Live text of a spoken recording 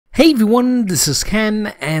Hey everyone, this is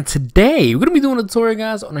Ken, and today we're going to be doing a tutorial,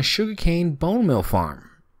 guys, on a sugarcane bone meal farm.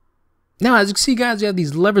 Now, as you can see, guys, you have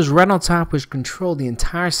these levers right on top which control the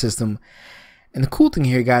entire system. And the cool thing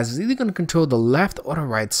here, guys, is either going to control the left or the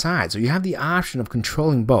right side. So you have the option of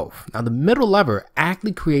controlling both. Now, the middle lever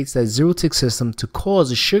actually creates that zero-tick system to cause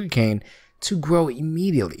the sugarcane to grow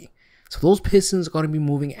immediately. So those pistons are going to be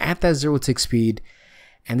moving at that zero-tick speed,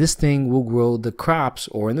 and this thing will grow the crops,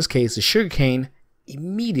 or in this case, the sugarcane,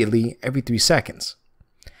 immediately every 3 seconds.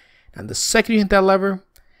 Now the second you hit that lever,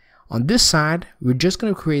 on this side, we're just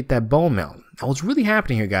going to create that bone meal. Now what's really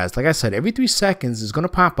happening here, guys, like I said, every 3 seconds is going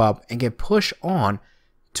to pop up and get pushed on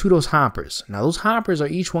to those hoppers. Now those hoppers are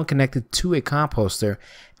each one connected to a composter,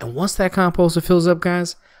 and once that composter fills up,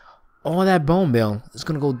 guys, all that bone meal is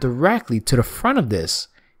going to go directly to the front of this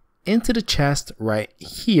into the chest right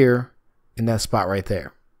here in that spot right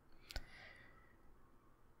there.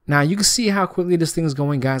 Now you can see how quickly this thing is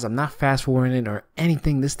going, guys. I'm not fast forwarding it or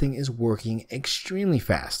anything. This thing is working extremely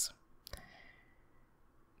fast.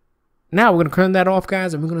 Now we're going to turn that off,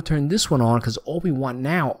 guys, and we're going to turn this one on because all we want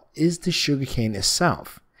now is the sugarcane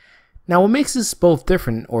itself. Now what makes this both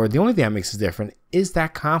different, or the only thing that makes it different, is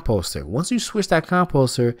that composter. Once you switch that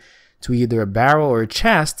composter to either a barrel or a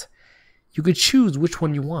chest, you could choose which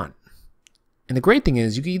one you want. And the great thing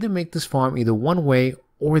is you can either make this farm either one way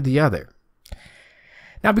or the other.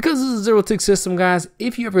 Now, because this is a zero-tick system, guys,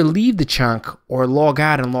 if you ever leave the chunk or log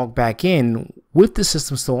out and log back in with the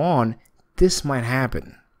system still on, this might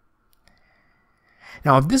happen.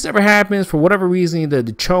 Now, if this ever happens for whatever reason, either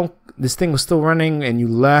this thing was still running and you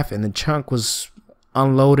left and the chunk was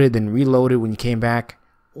unloaded and reloaded when you came back,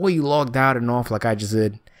 or you logged out and off like I just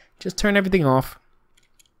did, just turn everything off.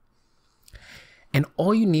 And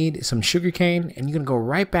all you need is some sugarcane, and you're going to go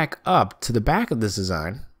right back up to the back of this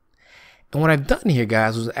design. And what I've done here,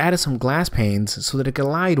 guys, was added some glass panes so that it can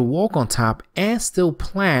allow you to walk on top and still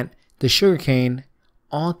plant the sugarcane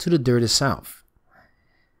onto the dirt itself.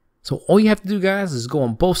 So all you have to do, guys, is go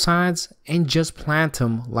on both sides and just plant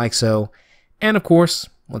them like so. And of course,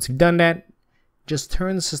 once you've done that, just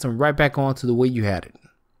turn the system right back on to the way you had it.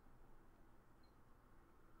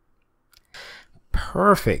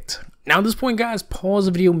 Perfect. Now at this point, guys, pause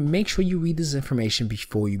the video. Make sure you read this information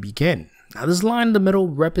before you begin. Now this line in the middle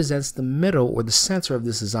represents the middle or the center of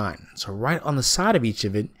this design. So right on the side of each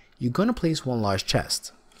of it, you're going to place one large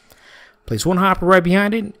chest. Place one hopper right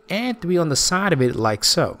behind it and 3 on the side of it like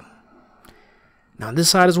so. Now on this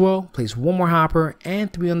side as well, place one more hopper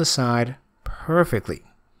and 3 on the side perfectly.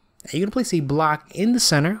 Now you're going to place a block in the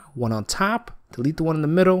center, one on top, delete the one in the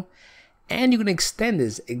middle, and you're going to extend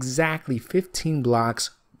this exactly 15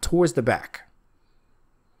 blocks towards the back.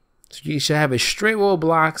 So you should have a straight row of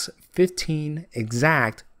blocks, 15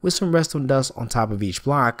 exact, with some redstone dust on top of each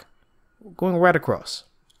block, going right across.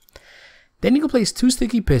 Then you can place 2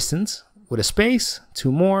 sticky pistons with a space, 2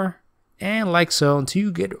 more, and like so until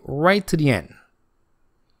you get right to the end.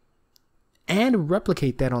 And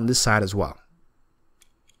replicate that on this side as well.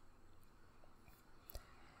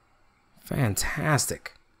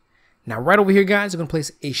 Fantastic. Now right over here, guys, you're going to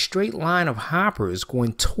place a straight line of hoppers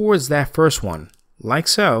going towards that first one, like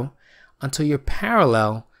so, until you're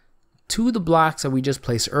parallel to the blocks that we just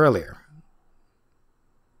placed earlier.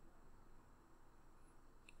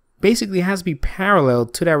 Basically, it has to be parallel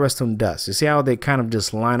to that redstone dust. You see how they kind of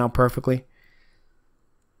just line up perfectly?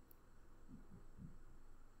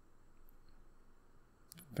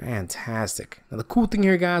 Fantastic. Now the cool thing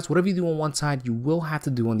here, guys, whatever you do on one side, you will have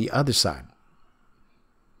to do on the other side.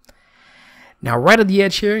 Now right at the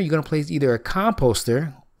edge here, you're going to place either a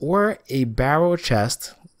composter or a barrel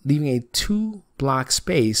chest, leaving a 2 block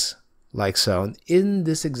space like so in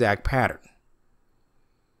this exact pattern.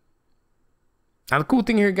 Now the cool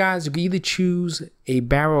thing here, guys, you can either choose a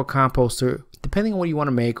barrel or composter depending on what you want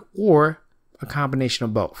to make, or a combination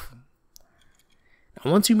of both.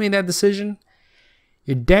 Now once you made that decision,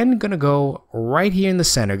 you're then going to go right here in the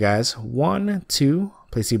center, guys. 1, 2,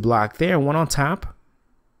 place a block there, one on top.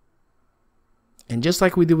 And just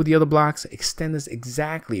like we did with the other blocks, extend this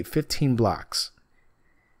exactly 15 blocks.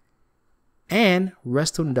 And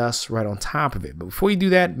redstone dust right on top of it. But before you do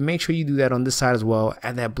that, make sure you do that on this side as well.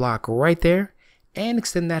 Add that block right there and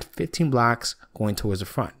extend that 15 blocks going towards the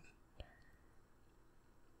front.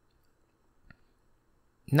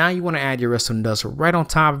 Now you want to add your redstone dust right on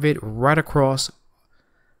top of it, right across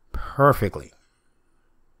perfectly.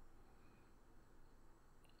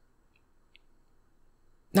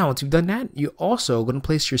 Now once you've done that, you're also going to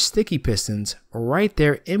place your sticky pistons right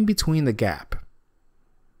there in between the gap.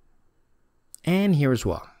 And here as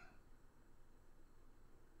well.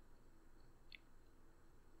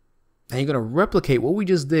 Now you're going to replicate what we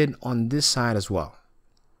just did on this side as well.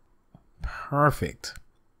 Perfect.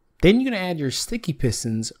 Then you're going to add your sticky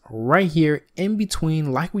pistons right here in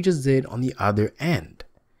between like we just did on the other end.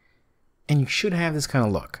 And you should have this kind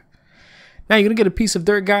of look. Now you're going to get a piece of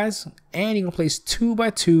dirt, guys, and you're going to place 2 by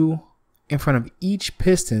 2 in front of each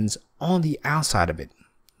pistons on the outside of it.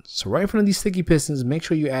 So right in front of these sticky pistons, make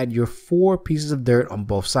sure you add your 4 pieces of dirt on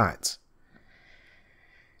both sides.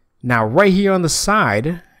 Now right here on the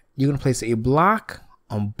side, you're going to place a block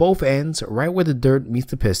on both ends right where the dirt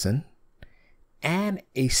meets the piston and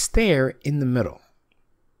a stair in the middle.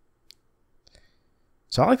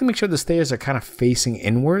 So I like to make sure the stairs are kind of facing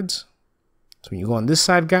inwards. So when you go on this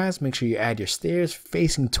side, guys, make sure you add your stairs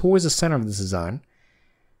facing towards the center of this design.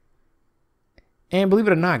 And believe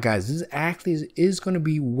it or not, guys, this actually is going to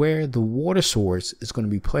be where the water source is going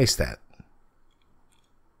to be placed at.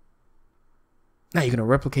 Now you're going to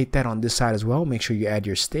replicate that on this side as well. Make sure you add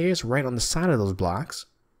your stairs right on the side of those blocks.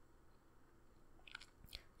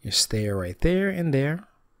 Your stair right there and there.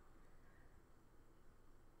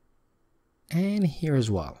 And here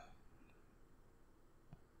as well.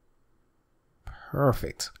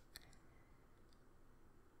 Perfect.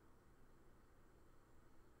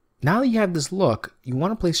 Now that you have this look, you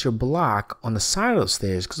want to place your block on the side of those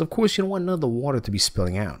stairs because of course you don't want none of the water to be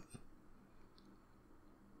spilling out.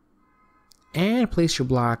 And place your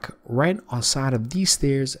block right on side of these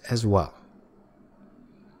stairs as well.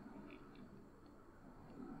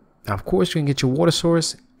 Now of course you're going to get your water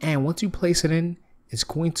source, and once you place it in, it's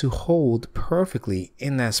going to hold perfectly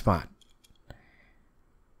in that spot.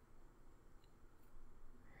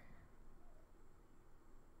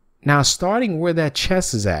 Now starting where that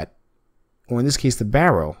chest is at, or in this case the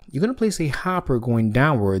barrel, you're going to place a hopper going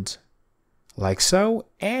downwards like so,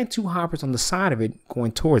 and 2 hoppers on the side of it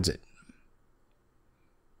going towards it.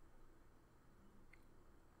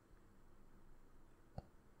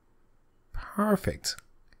 Perfect.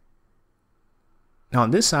 Now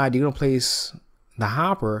on this side, you're going to place the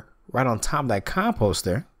hopper right on top of that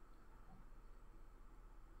composter.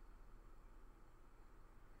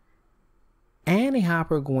 And a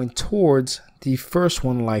hopper going towards the first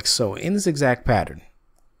one like so, in this exact pattern.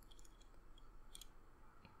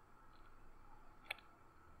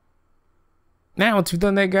 Now once you've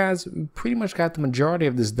done that, guys, we pretty much got the majority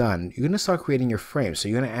of this done. You're going to start creating your frame. So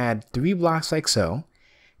you're going to add 3 blocks like so.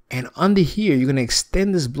 And under here, you're going to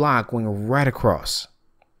extend this block going right across.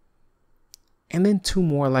 And then 2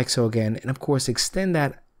 more like so again. And of course, extend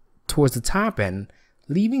that towards the top end,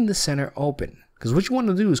 leaving the center open. Because what you want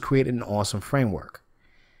to do is create an awesome framework.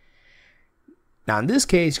 Now in this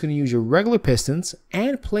case, you're going to use your regular pistons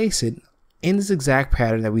and place it in this exact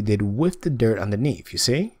pattern that we did with the dirt underneath. You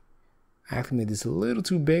see? I actually made this a little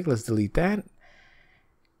too big. Let's delete that.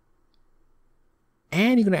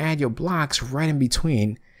 And you're going to add your blocks right in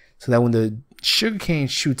between so that when the sugarcane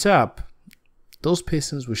shoots up, those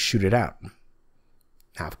pistons will shoot it out.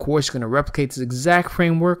 Now of course, you're going to replicate this exact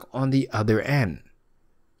framework on the other end.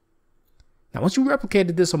 Now, once you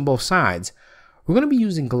replicated this on both sides, we're going to be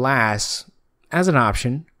using glass as an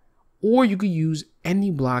option, or you could use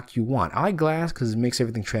any block you want. I like glass because it makes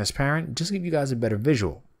everything transparent, just to give you guys a better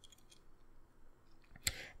visual.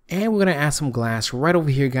 And we're going to add some glass right over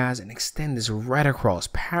here, guys, and extend this right across,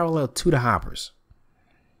 parallel to the hoppers.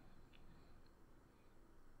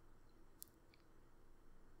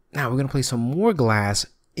 Now, we're going to place some more glass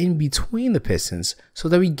in between the pistons so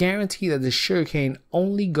that we guarantee that the sugarcane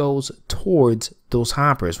only goes towards those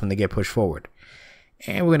hoppers when they get pushed forward.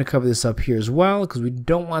 And we're going to cover this up here as well because we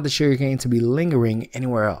don't want the sugarcane to be lingering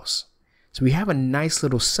anywhere else. So we have a nice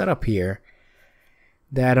little setup here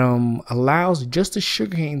that allows just the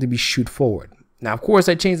sugarcane to be shoot forward. Now of course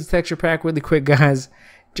I changed the texture pack really quick, guys,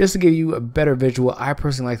 just to give you a better visual. I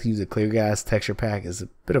personally like to use a clear gas texture pack. It's a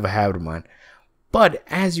bit of a habit of mine. But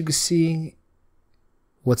as you can see,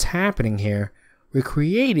 what's happening here, we're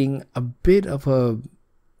creating a bit of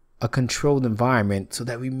a controlled environment so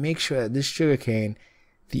that we make sure that this sugarcane,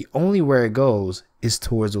 the only where it goes is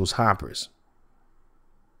towards those hoppers.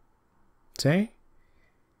 See?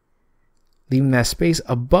 Leaving that space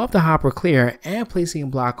above the hopper clear and placing a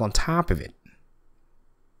block on top of it.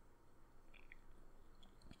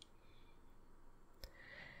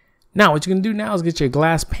 Now what you can do now is get your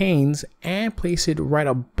glass panes and place it right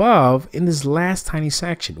above in this last tiny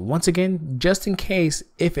section. Once again, just in case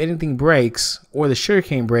if anything breaks or the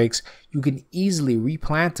sugarcane breaks, you can easily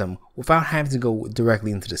replant them without having to go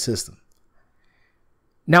directly into the system.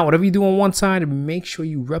 Now whatever you do on one side, make sure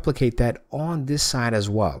you replicate that on this side as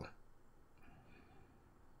well.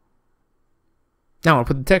 Now I'll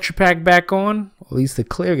put the texture pack back on, at least the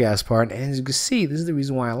clear gas part, and as you can see, this is the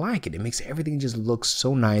reason why I like it. It makes everything just look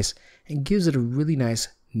so nice and gives it a really nice,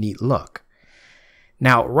 neat look.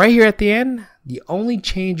 Now, right here at the end, the only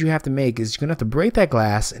change you have to make is you're going to have to break that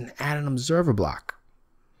glass and add an observer block.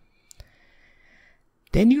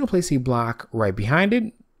 Then you're going to place a block right behind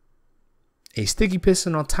it, a sticky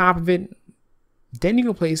piston on top of it. Then you're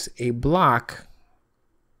going to place a block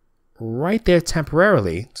right there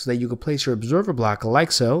temporarily so that you can place your observer block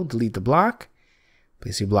like so. Delete the block,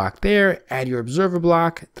 place your block there, add your observer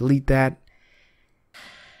block, delete that.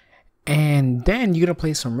 And then you're going to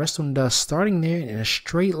place some redstone dust starting there in a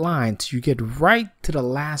straight line till you get right to the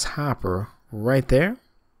last hopper right there.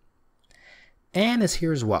 And it's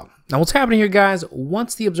here as well. Now what's happening here, guys,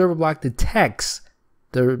 once the observer block detects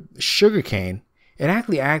the sugarcane, it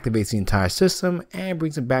actually activates the entire system and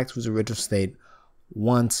brings it back to its original state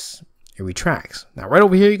once it retracts. Now right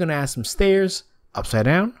over here, you're going to add some stairs upside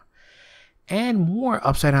down and more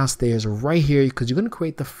upside down stairs right here because you're going to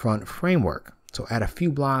create the front framework. So add a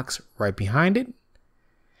few blocks right behind it.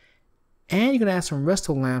 And you're going to add some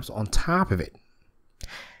redstone lamps on top of it.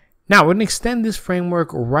 Now we're going to extend this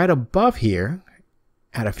framework right above here.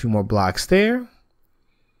 Add a few more blocks there.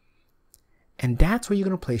 And that's where you're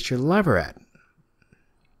going to place your lever at.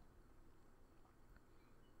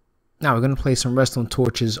 Now we're going to place some redstone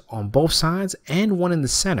torches on both sides and one in the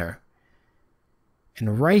center.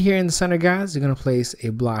 And right here in the center, guys, you're going to place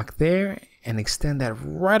a block there and extend that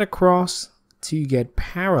right across till you get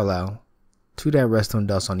parallel to that redstone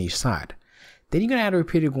dust on each side. Then you're going to add a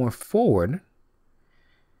repeater going forward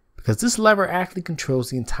because this lever actually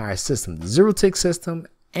controls the entire system, the zero tick system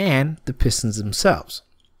and the pistons themselves.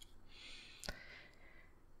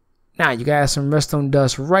 Now you got some redstone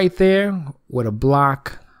dust right there with a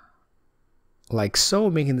block like so,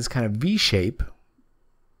 making this kind of V shape.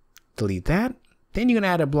 Delete that. Then you're going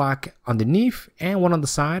to add a block underneath and one on the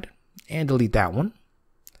side and delete that one.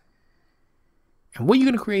 And what you're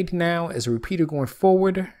going to create now is a repeater going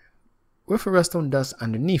forward with a redstone dust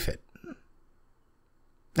underneath it.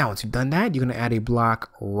 Now once you've done that, you're going to add a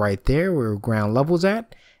block right there where ground level is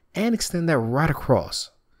at and extend that right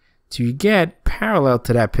across till you get parallel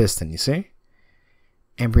to that piston, you see?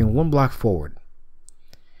 And bring one block forward.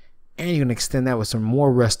 And you're going to extend that with some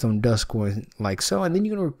more redstone dust going like so. And then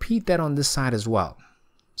you're going to repeat that on this side as well.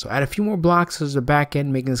 So add a few more blocks as the back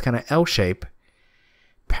end, making this kind of L shape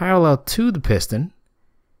parallel to the piston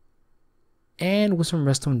and with some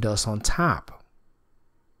redstone dust on top.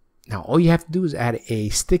 Now all you have to do is add a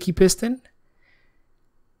sticky piston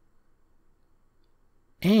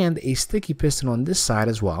and a sticky piston on this side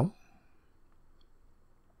as well.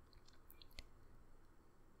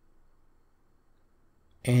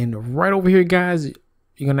 And right over here, guys,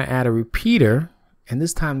 you're going to add a repeater, and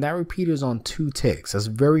this time that repeater is on 2 ticks. That's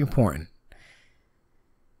very important.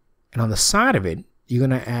 And on the side of it, you're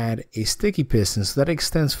going to add a sticky piston so that it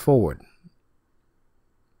extends forward.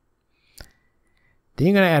 Then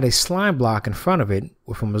you're going to add a slime block in front of it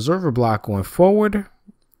with an observer block going forward.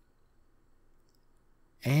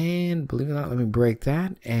 And believe it or not, let me break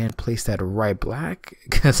that and place that right black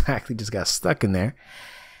because I actually just got stuck in there.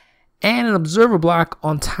 And an observer block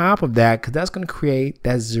on top of that because that's going to create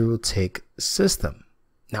that zero tick system.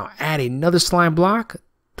 Now add another slime block.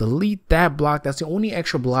 Delete that block. That's the only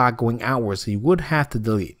extra block going outwards, so you would have to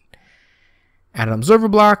delete. Add an observer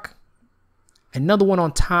block, another one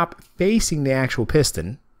on top facing the actual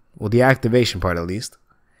piston, or the activation part at least.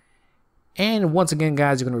 And once again,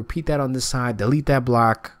 guys, you're going to repeat that on this side. Delete that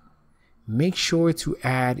block. Make sure to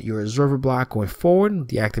add your observer block going forward,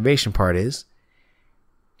 the activation part is.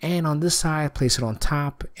 And on this side, place it on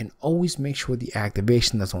top, and always make sure the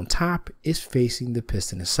activation that's on top is facing the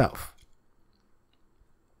piston itself.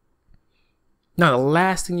 Now, the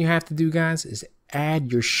last thing you have to do, guys, is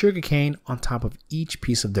add your sugarcane on top of each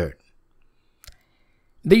piece of dirt.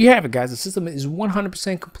 There you have it, guys. The system is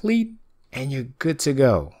 100% complete, and you're good to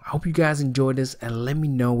go. I hope you guys enjoyed this, and let me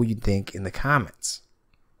know what you think in the comments.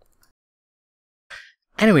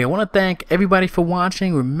 Anyway, I want to thank everybody for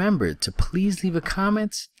watching. Remember to please leave a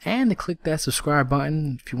comment and to click that subscribe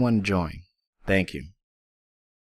button if you want to join. Thank you.